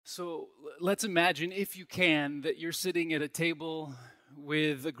So let's imagine, if you can, that you're sitting at a table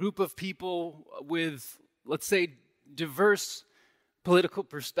with a group of people with, let's say, diverse political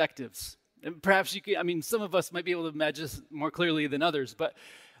perspectives. And perhaps you can, some of us might be able to imagine this more clearly than others, but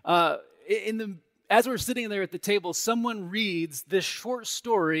uh, as we're sitting there at the table, someone reads this short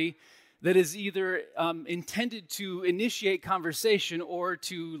story that is either intended to initiate conversation or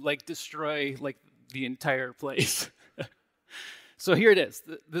to destroy the entire place. So here it is,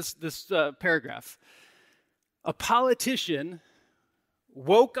 this paragraph. A politician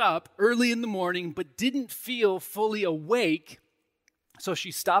woke up early in the morning but didn't feel fully awake, so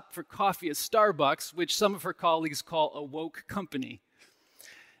she stopped for coffee at Starbucks, which some of her colleagues call a woke company.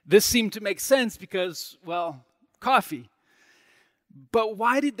 This seemed to make sense because, well, coffee. But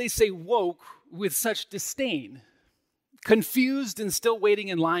why did they say woke with such disdain? Confused and still waiting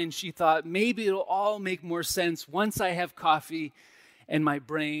in line, she thought, maybe it'll all make more sense once I have coffee and my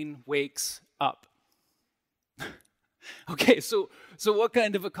brain wakes up. Okay, so what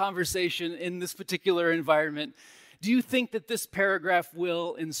kind of a conversation in this particular environment do you think that this paragraph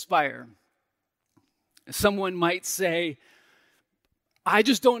will inspire? Someone might say, I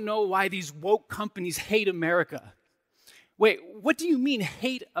just don't know why these woke companies hate America. Wait, what do you mean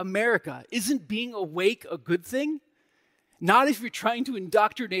hate America? Isn't being awake a good thing? Not if you're trying to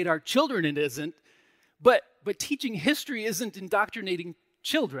indoctrinate our children, it isn't. But teaching history isn't indoctrinating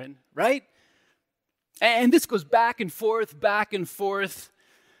children, right? And this goes back and forth,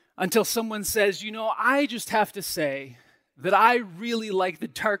 until someone says, I just have to say that I really like the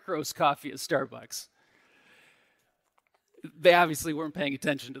dark roast coffee at Starbucks. They obviously weren't paying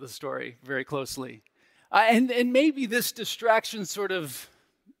attention to the story very closely. And maybe this distraction sort of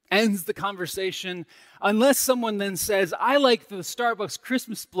ends the conversation unless someone then says, I like the Starbucks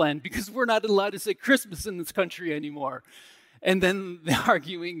Christmas blend because we're not allowed to say Christmas in this country anymore. And then the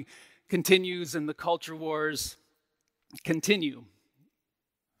arguing continues and the culture wars continue.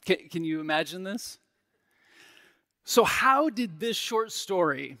 Can you imagine this? So how did this short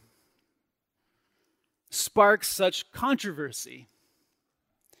story spark such controversy?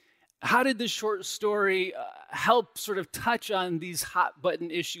 How did this short story help sort of touch on these hot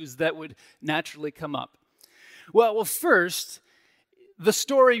button issues that would naturally come up? Well, first, the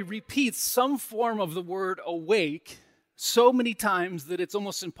story repeats some form of the word awake so many times that it's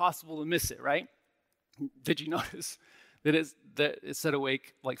almost impossible to miss it, right? Did you notice that it said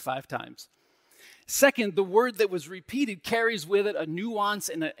awake like 5 times? Second, the word that was repeated carries with it a nuance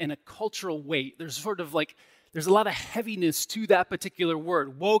and a cultural weight. There's a lot of heaviness to that particular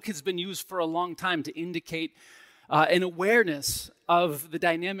word. Woke has been used for a long time to indicate an awareness of the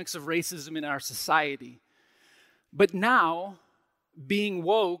dynamics of racism in our society. But now, being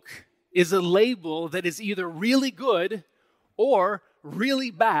woke is a label that is either really good or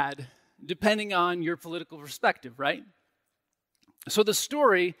really bad, depending on your political perspective, right? So the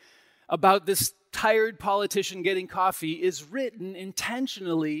story about this tired politician getting coffee is written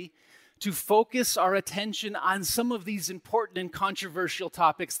intentionally to focus our attention on some of these important and controversial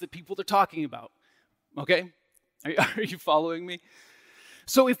topics that people are talking about. Okay? Are you following me?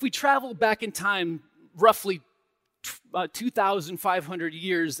 So if we travel back in time, roughly 2,500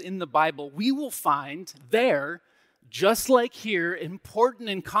 years in the Bible, we will find there, just like here, important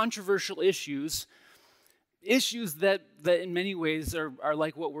and controversial issues that in many ways are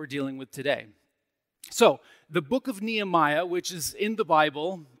like what we're dealing with today. So, the book of Nehemiah, which is in the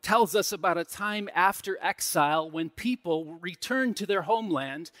Bible, tells us about a time after exile when people returned to their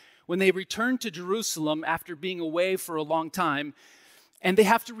homeland, when they returned to Jerusalem after being away for a long time, and they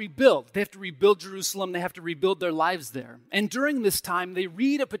have to rebuild. They have to rebuild Jerusalem. They have to rebuild their lives there. And during this time, they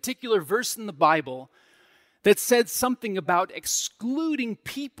read a particular verse in the Bible that said something about excluding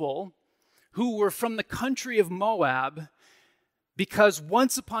people who were from the country of Moab, because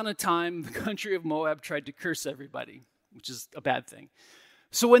once upon a time, the country of Moab tried to curse everybody, which is a bad thing.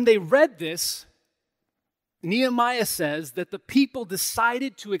 So when they read this, Nehemiah says that the people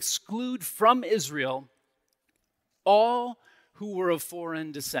decided to exclude from Israel all who were of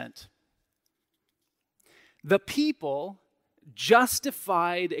foreign descent. The people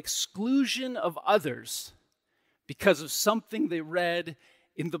justified exclusion of others because of something they read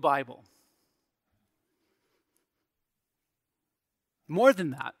in the Bible. More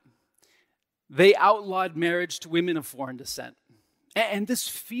than that, they outlawed marriage to women of foreign descent. And this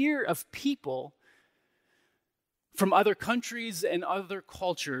fear of people from other countries and other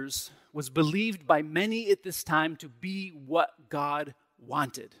cultures was believed by many at this time to be what God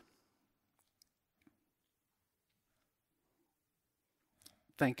wanted.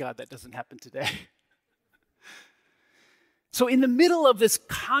 Thank God that doesn't happen today. So in the middle of this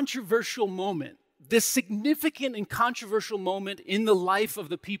controversial moment, this significant and controversial moment in the life of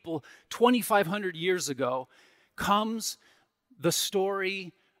the people 2,500 years ago, comes the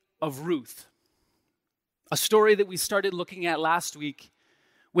story of Ruth. A story that we started looking at last week,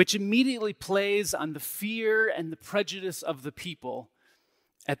 which immediately plays on the fear and the prejudice of the people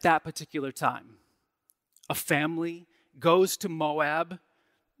at that particular time. A family goes to Moab,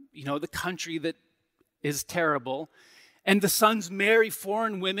 the country that is terrible, and the sons marry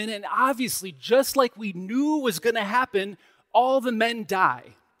foreign women, and obviously, just like we knew was going to happen, all the men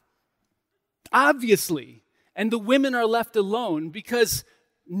die. Obviously. And the women are left alone because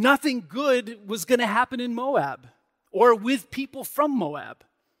nothing good was going to happen in Moab or with people from Moab.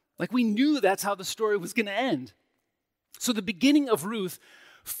 Like we knew that's how the story was going to end. So the beginning of Ruth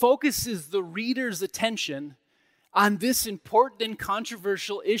focuses the reader's attention on this important and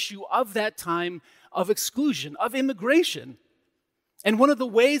controversial issue of that time of exclusion, of immigration. And one of the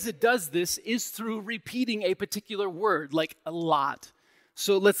ways it does this is through repeating a particular word, like a lot.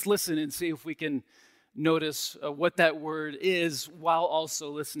 So let's listen and see if we can notice what that word is while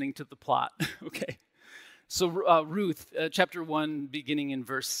also listening to the plot. Okay. So Ruth, chapter 1, beginning in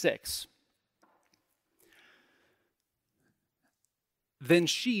verse 6. Then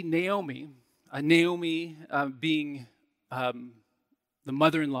she, Naomi, being the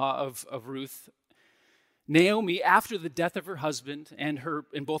mother-in-law of Ruth, Naomi, after the death of her husband and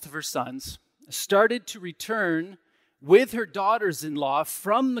both of her sons, started to return with her daughters-in-law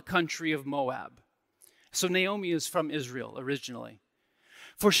from the country of Moab. So Naomi is from Israel originally.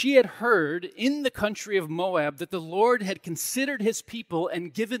 For she had heard in the country of Moab that the Lord had considered his people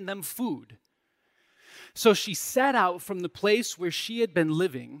and given them food. So she set out from the place where she had been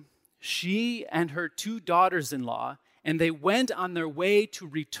living, she and her 2 daughters-in-law, and they went on their way to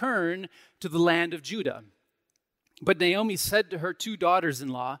return to the land of Judah. But Naomi said to her 2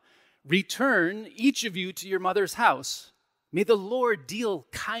 daughters-in-law, "Return, each of you, to your mother's house. May the Lord deal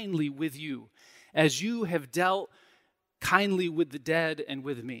kindly with you, as you have dealt kindly with the dead and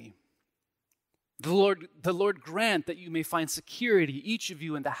with me. The Lord grant that you may find security, each of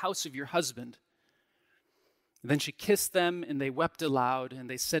you, in the house of your husband." Then she kissed them, and they wept aloud, and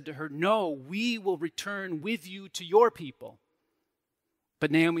they said to her, "No, we will return with you to your people." But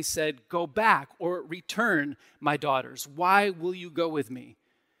Naomi said, "Go back, or return, my daughters. Why will you go with me?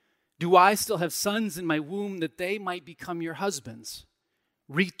 Do I still have sons in my womb that they might become your husbands?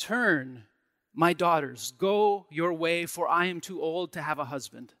 Return, my daughters, go your way, for I am too old to have a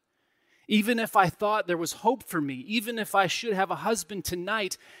husband. Even if I thought there was hope for me, even if I should have a husband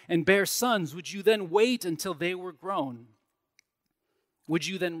tonight and bear sons, would you then wait until they were grown? Would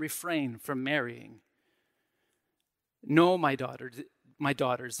you then refrain from marrying? No, my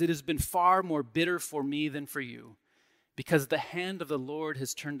daughters, it has been far more bitter for me than for you, because the hand of the Lord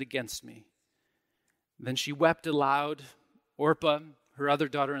has turned against me." Then she wept aloud. Orpah, her other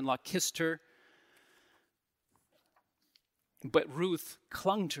daughter-in-law, kissed her, but Ruth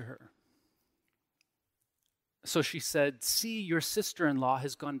clung to her. So she said, "See, your sister-in-law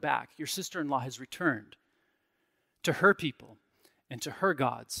has gone back. Your sister-in-law has returned to her people and to her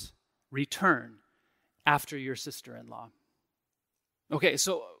gods. Return after your sister-in-law." Okay,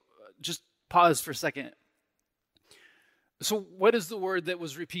 so just pause for a second. So what is the word that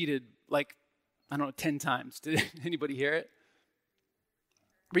was repeated 10 times? Did anybody hear it?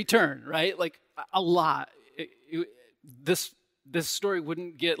 Return, right? Like a lot. This story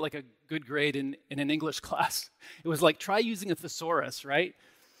wouldn't get like a good grade in an English class. It was like, try using a thesaurus, right?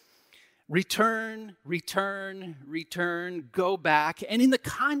 Return, return, return, go back. And in the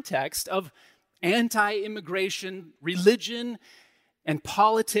context of anti-immigration, religion, and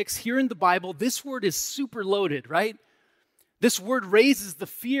politics here in the Bible, this word is super loaded, right? This word raises the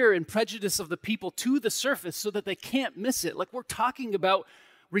fear and prejudice of the people to the surface so that they can't miss it. Like we're talking about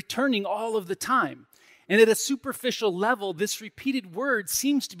returning all of the time. And at a superficial level, this repeated word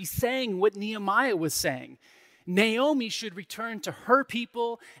seems to be saying what Nehemiah was saying. Naomi should return to her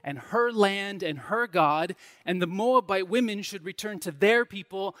people and her land and her God, and the Moabite women should return to their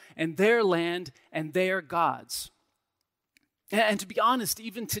people and their land and their gods. And to be honest,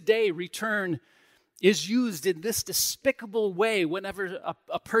 even today, return is used in this despicable way whenever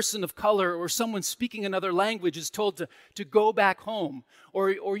a person of color or someone speaking another language is told to go back home,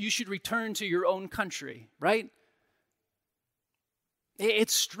 or you should return to your own country, right?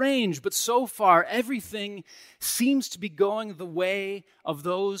 It's strange, but so far everything seems to be going the way of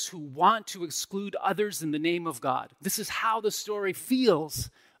those who want to exclude others in the name of God. This is how the story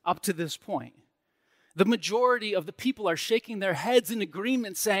feels up to this point. The majority of the people are shaking their heads in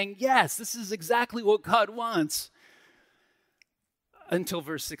agreement, saying, yes, this is exactly what God wants. until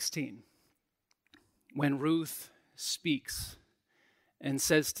verse 16, when Ruth speaks and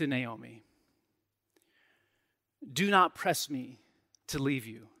says to Naomi, "Do not press me to leave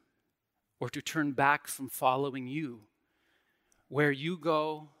you or to turn back from following you. Where you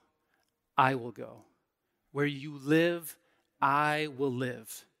go, I will go. Where you live, I will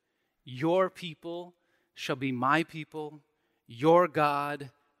live. Your people shall be my people, your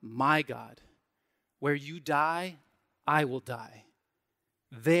God, my God. Where you die, I will die.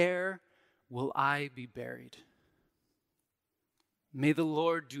 There will I be buried. May the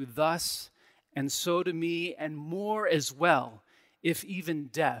Lord do thus and so to me, and more as well, if even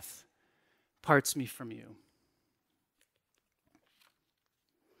death parts me from you."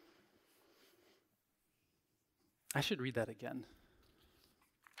 I should read that again.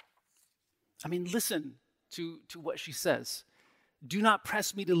 Listen to what she says. "Do not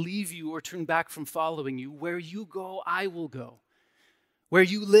press me to leave you or turn back from following you. Where you go, I will go. Where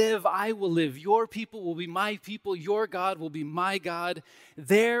you live, I will live. Your people will be my people. Your God will be my God.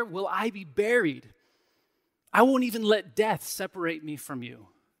 There will I be buried. I won't even let death separate me from you."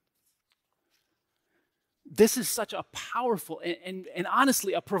 This is such a powerful and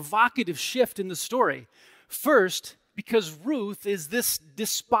honestly a provocative shift in the story. First, because Ruth is this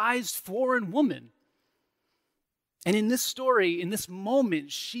despised foreign woman. And in this story, in this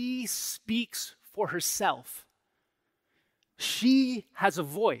moment, she speaks for herself. She has a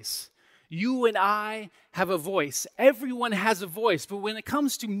voice. You and I have a voice. Everyone has a voice. But when it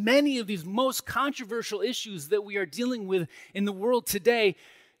comes to many of these most controversial issues that we are dealing with in the world today,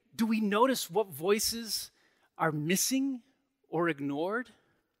 do we notice what voices are missing or ignored?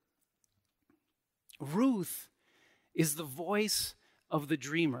 Ruth is the voice of the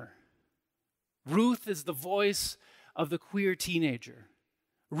dreamer. Ruth is the voice of the queer teenager.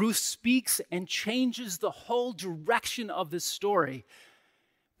 Ruth speaks and changes the whole direction of this story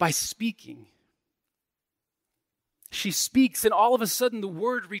by speaking. She speaks, and all of a sudden the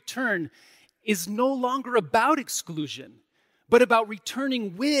word return is no longer about exclusion, but about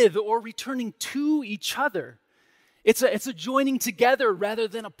returning with or returning to each other. It's a joining together rather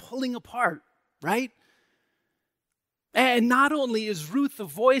than a pulling apart, right? And not only is Ruth the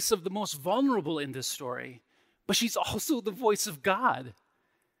voice of the most vulnerable in this story, but she's also the voice of God.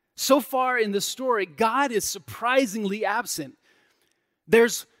 So far in the story, God is surprisingly absent.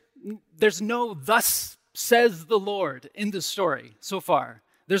 There's no "thus says the Lord" in the story so far.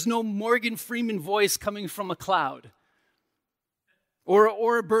 There's no Morgan Freeman voice coming from a cloud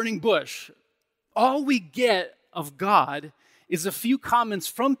or a burning bush. All we get of God is a few comments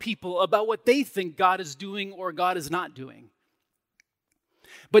from people about what they think God is doing or God is not doing.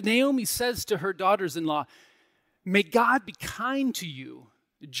 But Naomi says to her daughters-in-law, "May God be kind to you,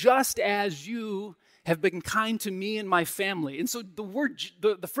 just as you have been kind to me and my family." And so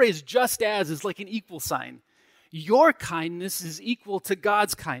the phrase "just as" is like an equal sign. Your kindness is equal to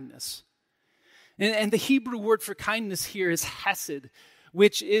God's kindness. And the Hebrew word for kindness here is hesed,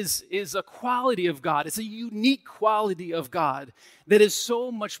 which is a quality of God. It's a unique quality of God that is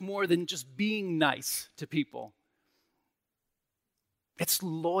so much more than just being nice to people. It's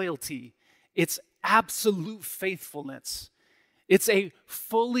loyalty. It's absolute faithfulness. It's a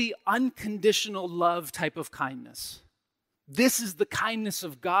fully unconditional love type of kindness. This is the kindness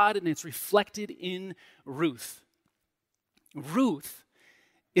of God, and it's reflected in Ruth. Ruth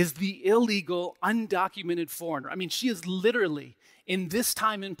is the illegal, undocumented foreigner. She is literally, in this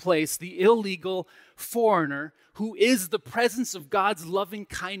time and place, the illegal foreigner who is the presence of God's loving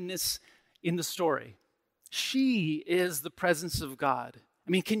kindness in the story. She is the presence of God.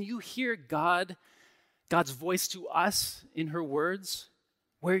 Can you hear God's voice to us in her words?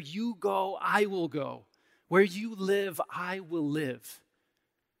 Where you go, I will go. Where you live, I will live.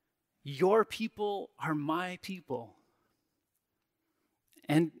 Your people are my people.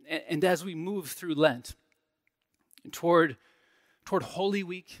 And as we move through Lent, toward Holy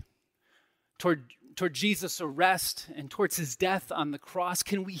Week, toward Jesus' arrest and towards his death on the cross,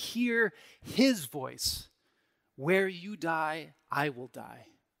 can we hear his voice? Where you die, I will die.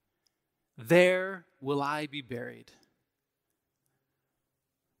 There will I be buried.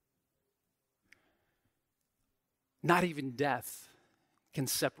 Not even death can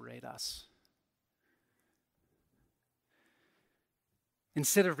separate us.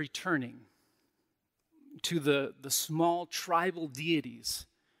 Instead of returning to the small tribal deities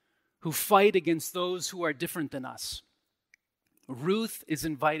who fight against those who are different than us, Ruth is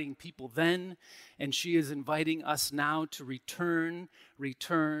inviting people then, and she is inviting us now to return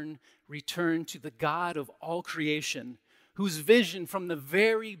to the God of all creation, whose vision from the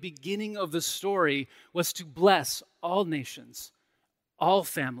very beginning of the story was to bless all nations, all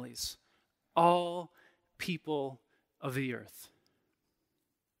families, all people of the earth.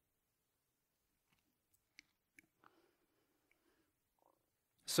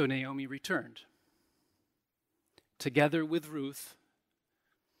 So Naomi returned, together with Ruth,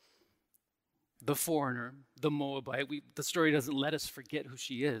 the foreigner, the Moabite. The story doesn't let us forget who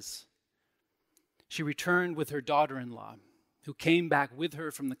she is. She returned with her daughter-in-law, who came back with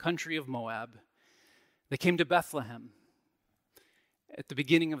her from the country of Moab. They came to Bethlehem at the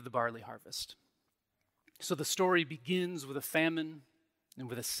beginning of the barley harvest. So the story begins with a famine and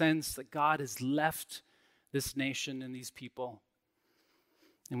with a sense that God has left this nation and these people.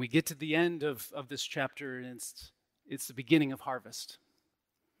 And we get to the end of this chapter, and it's the beginning of harvest.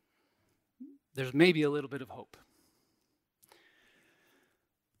 There's maybe a little bit of hope.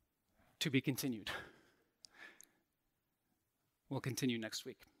 To be continued. We'll continue next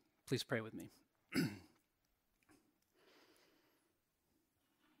week. Please pray with me.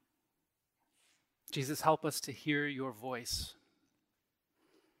 Jesus, help us to hear your voice.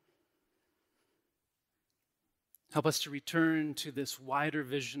 Help us to return to this wider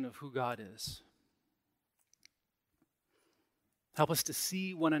vision of who God is. Help us to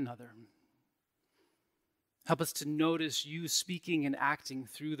see one another. Help us to notice you speaking and acting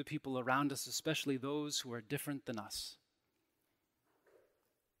through the people around us, especially those who are different than us.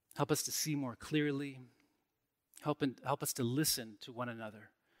 Help us to see more clearly. Help us to listen to one another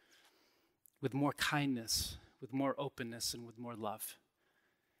with more kindness, with more openness, and with more love.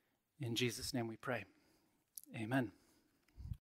 In Jesus' name we pray. Amen.